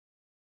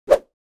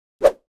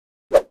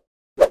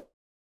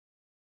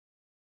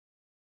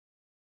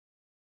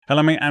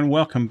Hello mate, and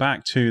welcome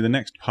back to the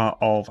next part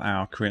of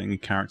our creating a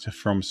character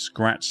from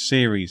scratch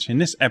series. In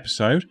this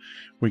episode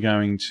we're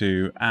going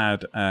to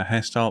add a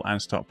hairstyle and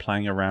start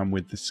playing around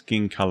with the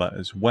skin color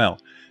as well.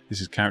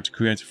 This is Character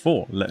Creator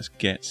 4. Let's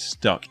get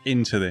stuck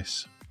into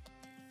this.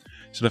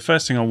 So the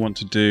first thing I want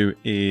to do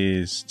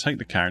is take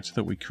the character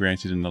that we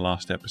created in the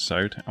last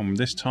episode, and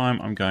this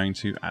time I'm going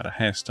to add a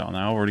hairstyle.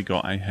 Now I've already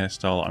got a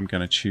hairstyle I'm going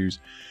to choose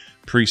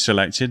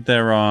pre-selected.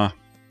 There are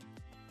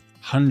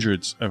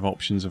hundreds of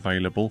options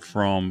available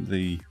from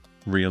the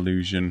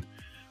Reallusion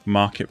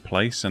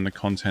marketplace and the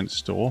content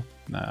store.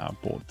 Now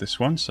I bought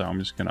this one, so I'm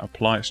just going to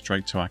apply it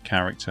straight to our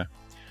character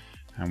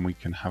and we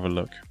can have a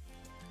look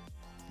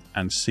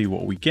and see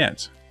what we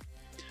get.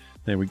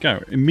 There we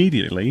go.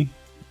 Immediately,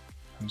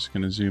 I'm just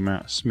going to zoom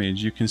out a smidge,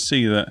 you can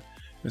see that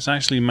it's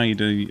actually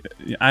made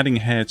adding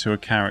hair to a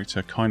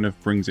character kind of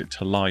brings it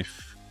to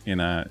life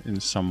in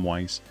some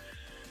ways.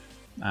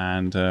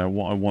 And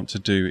what I want to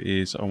do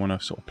is I want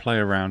to sort of play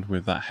around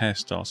with that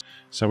hairstyle.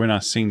 So in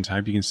our scene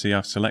tab you can see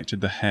I've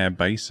selected the hair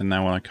base, and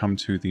now when I come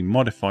to the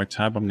modify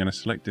tab I'm going to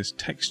select this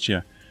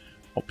texture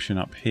option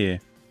up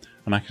here,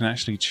 and I can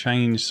actually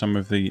change some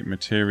of the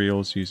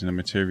materials using the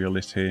material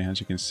list here.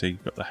 As you can see,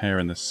 got the hair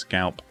and the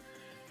scalp.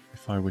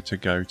 If I were to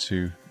go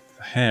to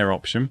the hair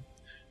option,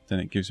 then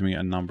it gives me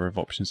a number of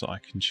options that I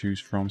can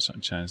choose from,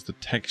 such as the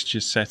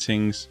texture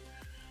settings.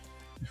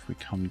 If we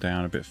come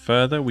down a bit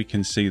further, we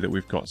can see that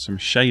we've got some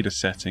shader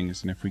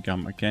settings, and if we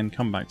come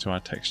back to our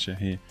texture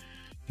here,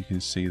 you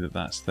can see that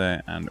that's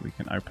there, and we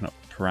can open up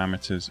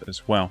parameters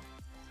as well.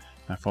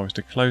 Now if I was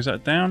to close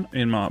that down,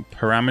 in my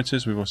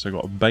parameters we've also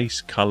got a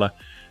base color,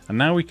 and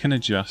now we can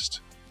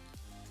adjust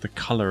the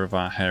color of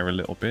our hair a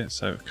little bit.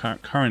 So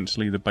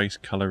currently the base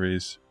color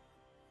is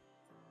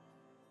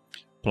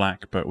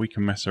black, but we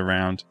can mess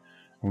around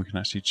and we can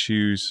actually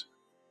choose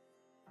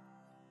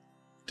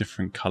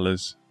different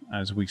colors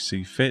as we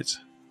see fit.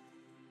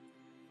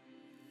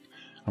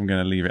 I'm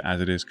going to leave it as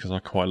it is because I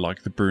quite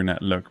like the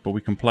brunette look, but we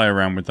can play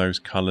around with those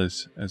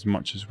colors as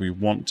much as we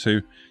want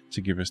to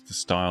give us the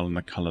style and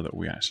the color that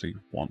we actually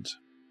want.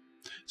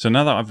 So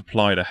now that I've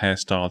applied a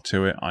hairstyle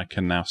to it, I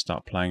can now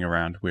start playing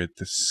around with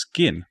the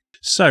skin.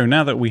 So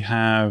now that we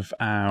have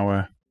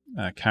our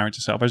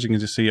character set up, as you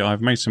can just see,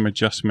 I've made some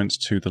adjustments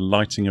to the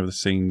lighting of the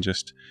scene.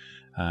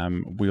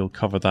 We'll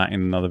cover that in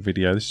another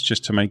video. This is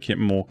just to make it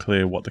more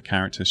clear what the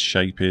character's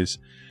shape is,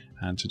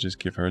 and to just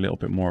give her a little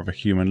bit more of a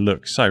human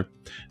look. So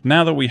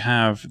now that we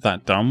have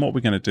that done, what we're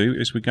going to do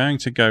is we're going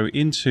to go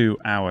into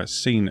our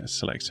scene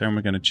selector and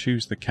we're going to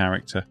choose the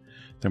character.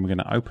 Then we're going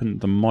to open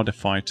the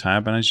modify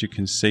tab, and as you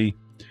can see,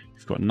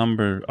 you've got a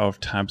number of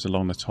tabs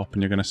along the top,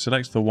 and you're going to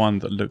select the one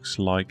that looks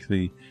like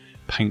the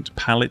paint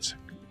palette,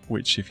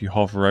 which if you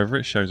hover over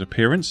it shows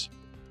appearance.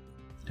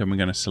 Then we're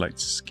going to select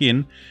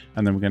skin,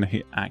 and then we're going to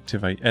hit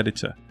activate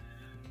editor.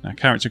 Now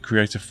Character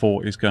Creator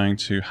 4 is going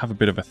to have a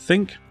bit of a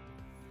think,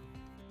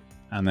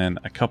 and then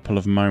a couple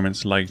of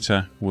moments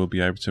later we'll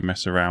be able to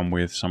mess around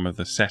with some of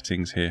the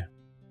settings here.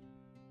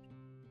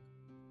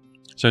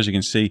 So as you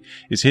can see,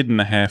 it's hidden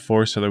the hair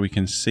for us so that we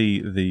can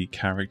see the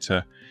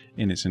character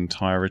in its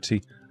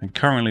entirety, and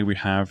currently we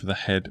have the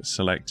head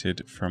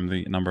selected from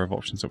the number of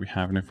options that we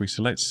have. And if we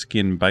select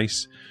skin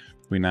base,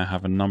 we now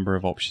have a number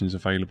of options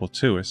available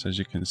to us. As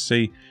you can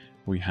see,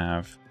 we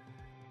have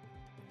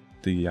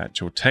the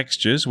actual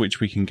textures,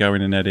 which we can go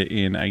in and edit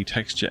in a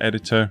texture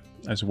editor,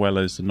 as well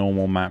as the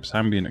normal maps,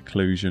 ambient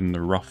occlusion, the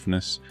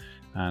roughness,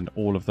 and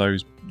all of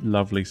those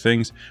lovely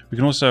things. We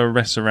can also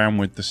mess around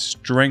with the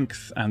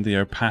strength and the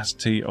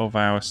opacity of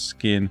our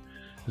skin,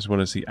 as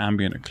well as the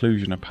ambient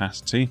occlusion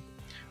opacity.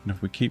 And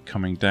if we keep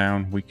coming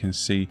down, we can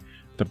see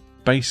the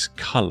base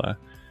color,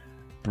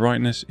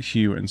 brightness,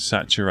 hue, and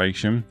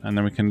saturation, and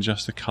then we can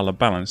adjust the color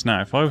balance.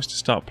 Now if I was to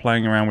start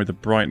playing around with the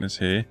brightness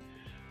here,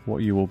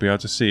 what you will be able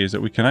to see is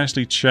that we can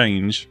actually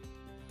change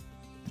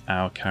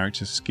our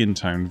character's skin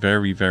tone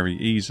very, very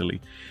easily.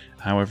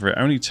 However, it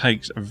only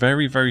takes a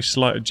very, very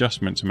slight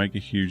adjustment to make a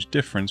huge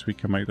difference. We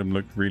can make them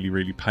look really,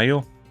 really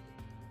pale,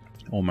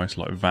 almost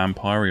like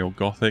vampire or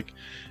gothic,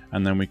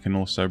 and then we can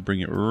also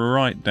bring it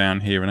right down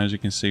here. And as you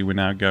can see, we're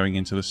now going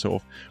into the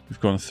sort of, we've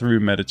gone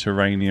through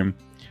Mediterranean,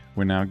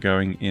 we're now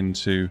going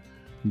into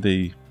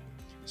the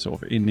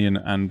sort of Indian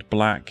and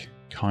black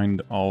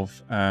kind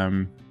of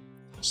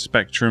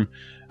spectrum.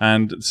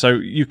 And so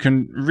you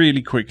can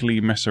really quickly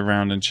mess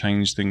around and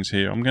change things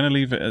here. I'm going to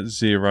leave it at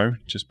 0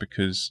 just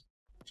because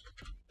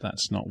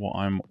that's not what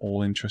I'm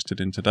all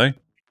interested in today.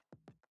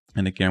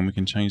 And again, we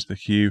can change the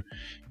hue.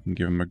 You can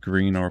give them a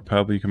green or a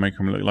purple. You can make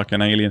them look like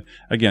an alien.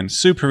 Again,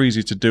 super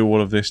easy to do all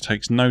of this.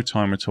 Takes no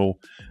time at all.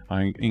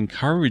 I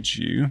encourage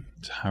you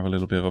to have a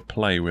little bit of a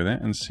play with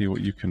it and see what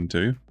you can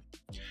do.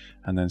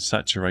 And then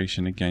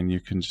saturation, again,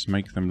 you can just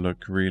make them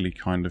look really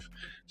kind of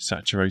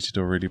saturated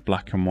or really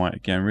black and white.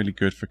 Again, really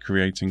good for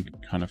creating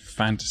kind of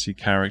fantasy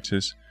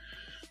characters.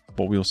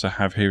 What we also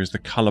have here is the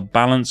color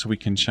balance. We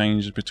can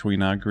change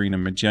between our green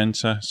and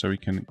magenta. So we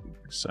can,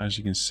 as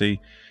you can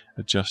see,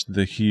 adjust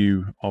the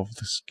hue of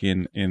the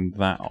skin in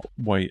that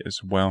way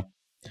as well.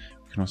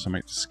 We can also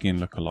make the skin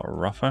look a lot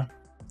rougher.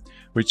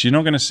 which you're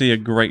not going to see a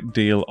great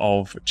deal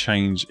of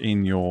change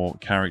in your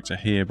character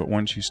here, but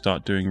once you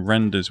start doing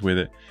renders with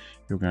it,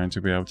 you're going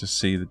to be able to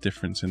see the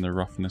difference in the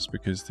roughness,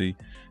 because the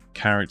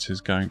character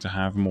is going to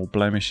have more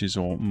blemishes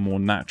or more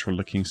natural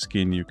looking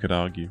skin, you could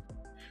argue.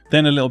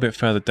 Then a little bit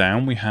further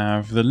down we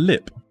have the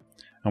lip,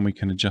 and we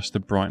can adjust the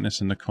brightness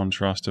and the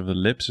contrast of the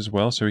lips as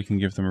well, so we can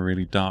give them a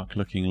really dark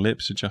looking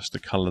lips, adjust the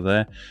color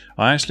there.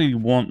 I actually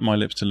want my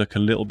lips to look a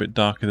little bit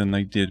darker than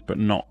they did, but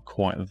not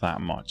quite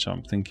that much.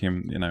 I'm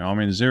thinking, you know, I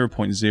mean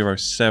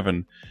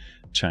 0.07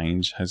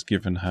 change has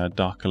given her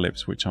darker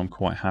lips, which I'm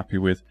quite happy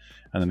with.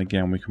 And then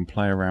again, we can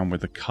play around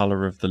with the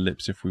color of the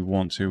lips if we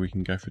want to. We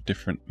can go for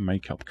different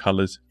makeup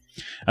colors.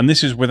 And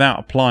this is without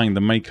applying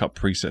the makeup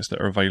presets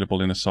that are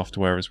available in the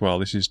software as well.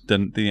 This is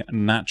the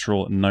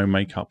natural no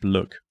makeup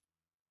look.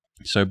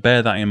 So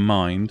bear that in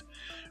mind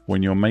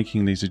when you're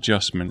making these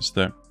adjustments,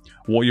 that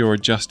what you're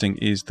adjusting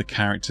is the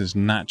character's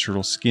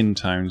natural skin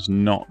tones,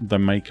 not the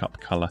makeup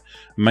color.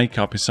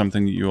 Makeup is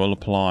something that you will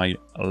apply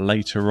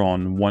later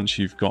on once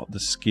you've got the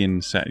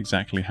skin set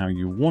exactly how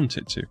you want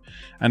it to.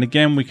 And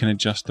again, we can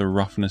adjust the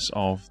roughness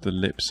of the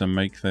lips and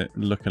make that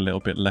look a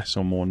little bit less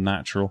or more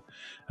natural,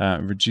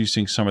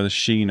 reducing some of the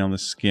sheen on the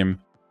skin.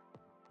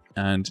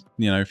 And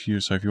you know, if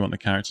you want the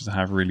character to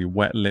have really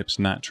wet lips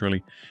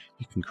naturally,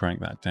 you can crank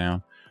that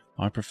down.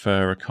 I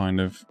prefer a kind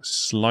of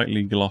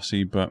slightly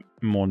glossy but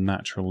more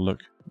natural look.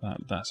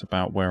 That's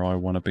about where I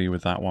want to be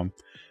with that one.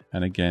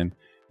 And again,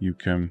 you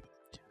can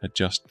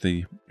adjust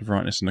the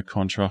brightness and the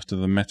contrast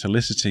of the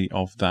metallicity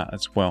of that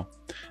as well.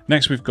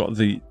 Next, we've got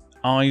the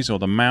eyes, or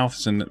the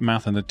mouth and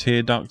the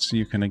tear ducts.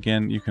 You can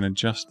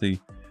adjust the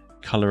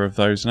color of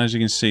those, and as you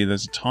can see,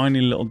 there's a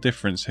tiny little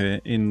difference here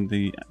in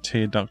the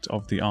tear duct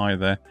of the eye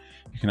there.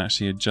 You can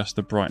actually adjust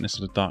the brightness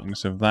or the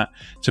darkness of that.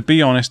 To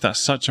be honest, that's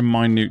such a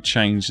minute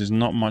change, there's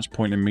not much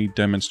point in me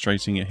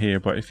demonstrating it here,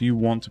 but if you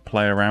want to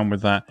play around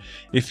with that,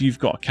 if you've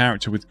got a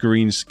character with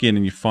green skin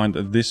and you find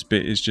that this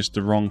bit is just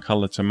the wrong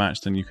color to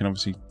match, then you can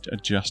obviously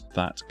adjust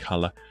that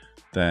color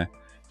there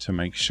to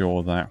make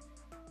sure that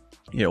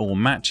it all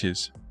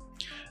matches.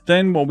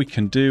 Then what we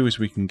can do is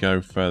we can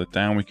go further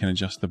down, we can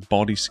adjust the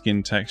body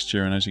skin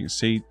texture, and as you can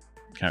see,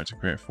 Character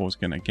Creator 4 is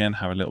going to again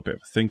have a little bit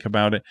of a think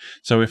about it.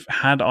 So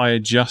had I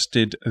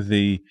adjusted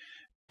the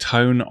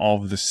tone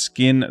of the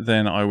skin,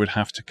 then I would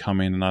have to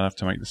come in and I'd have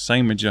to make the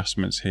same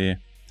adjustments here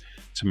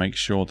to make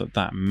sure that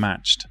that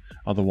matched.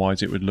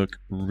 Otherwise it would look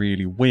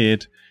really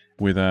weird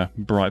with a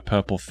bright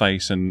purple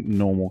face and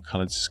normal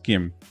colored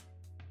skin.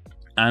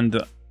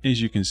 And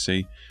as you can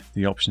see,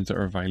 the options that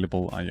are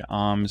available are your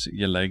arms,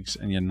 your legs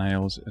and your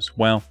nails as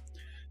well.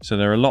 So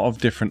there are a lot of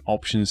different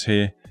options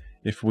here.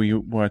 If we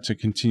were to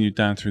continue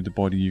down through the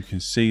body, you can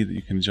see that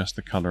you can adjust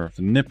the color of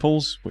the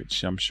nipples,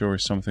 which I'm sure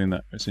is something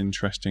that is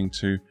interesting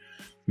to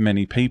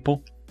many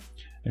people.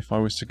 If I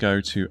was to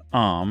go to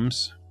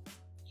arms,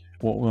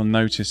 what we'll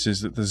notice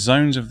is that the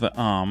zones of the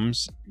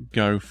arms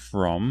go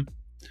from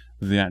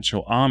the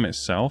actual arm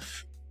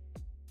itself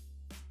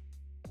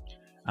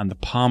and the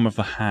palm of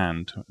the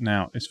hand.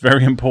 Now, it's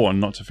very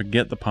important not to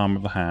forget the palm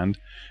of the hand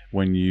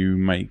when you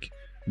make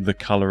the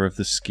color of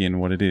the skin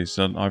what it is.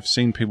 So I've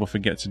seen people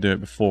forget to do it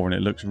before and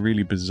it looks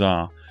really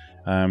bizarre.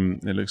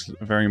 It looks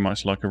very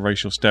much like a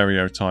racial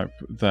stereotype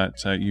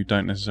that you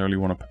don't necessarily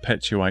want to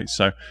perpetuate.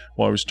 So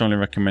what I would strongly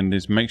recommend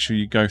is make sure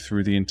you go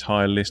through the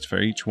entire list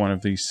for each one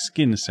of these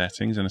skin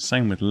settings, and the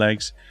same with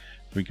legs.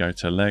 If we go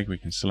to leg, we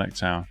can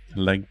select our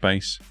leg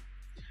base.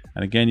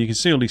 And again, you can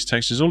see all these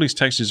textures. All these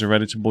textures are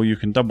editable. You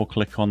can double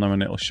click on them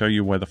and it'll show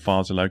you where the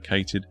files are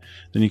located.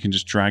 Then you can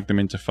just drag them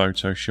into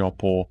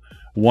Photoshop or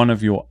one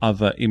of your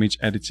other image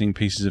editing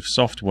pieces of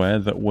software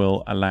that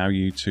will allow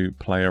you to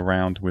play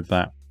around with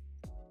that.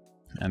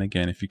 And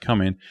again, if you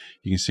come in,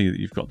 you can see that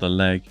you've got the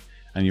leg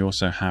and you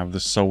also have the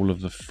sole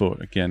of the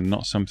foot. Again,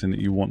 not something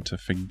that you want to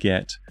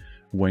forget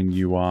when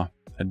you are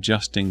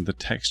adjusting the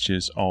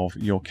textures of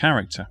your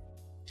character.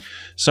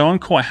 So I'm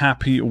quite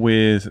happy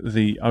with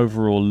the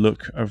overall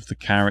look of the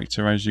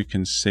character. As you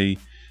can see,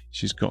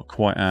 she's got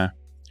quite a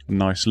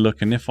nice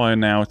look. And if I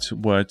now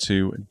were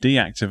to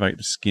deactivate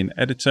the skin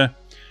editor,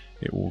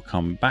 it will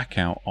come back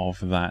out of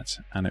that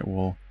and it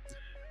will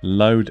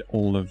load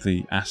all of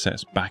the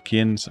assets back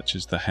in, such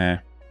as the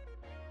hair,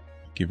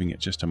 giving it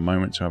just a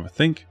moment to have a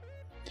think.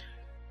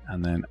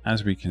 And then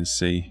as we can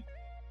see,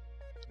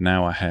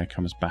 now our hair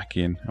comes back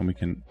in and we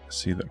can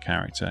see the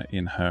character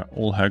in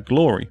all her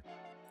glory.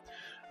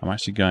 I'm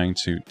actually going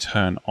to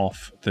turn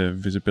off the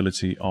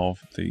visibility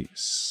of the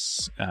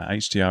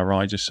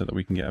HDRI just so that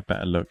we can get a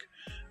better look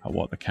at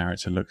what the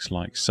character looks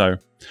like. So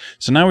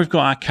now we've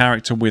got our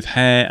character with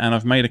hair, and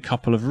I've made a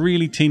couple of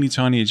really teeny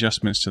tiny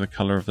adjustments to the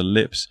color of the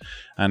lips.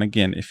 And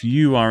again, if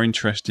you are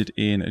interested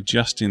in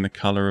adjusting the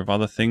color of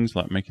other things,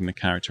 like making the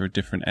character a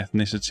different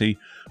ethnicity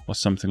or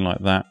something like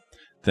that,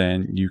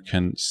 then you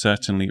can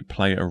certainly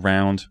play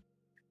around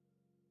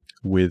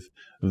with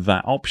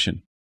that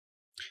option.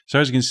 So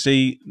as you can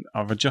see,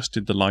 I've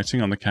adjusted the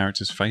lighting on the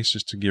character's face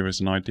just to give us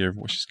an idea of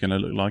what she's going to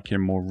look like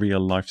in more real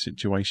life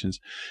situations.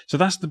 So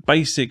that's the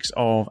basics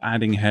of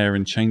adding hair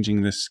and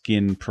changing the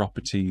skin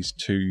properties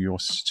to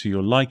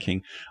your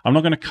liking. I'm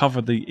not going to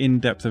cover the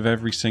in-depth of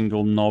every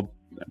single knob,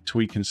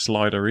 tweak and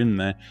slider in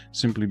there,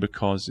 simply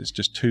because it's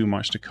just too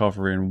much to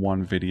cover in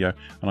one video,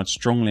 and I'd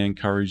strongly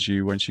encourage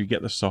you, once you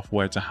get the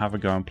software, to have a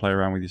go and play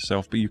around with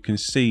yourself. But you can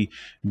see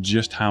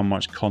just how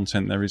much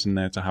content there is in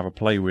there to have a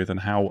play with, and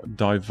how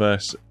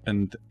diverse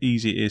and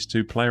easy it is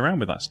to play around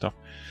with that stuff.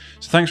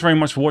 So thanks very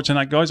much for watching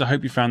that, guys. I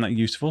hope you found that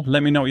useful.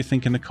 Let me know what you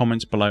think in the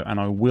comments below, and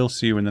I will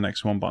see you in the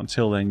next one. But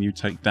until then, you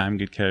take damn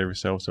good care of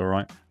yourselves. All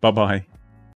right, bye bye.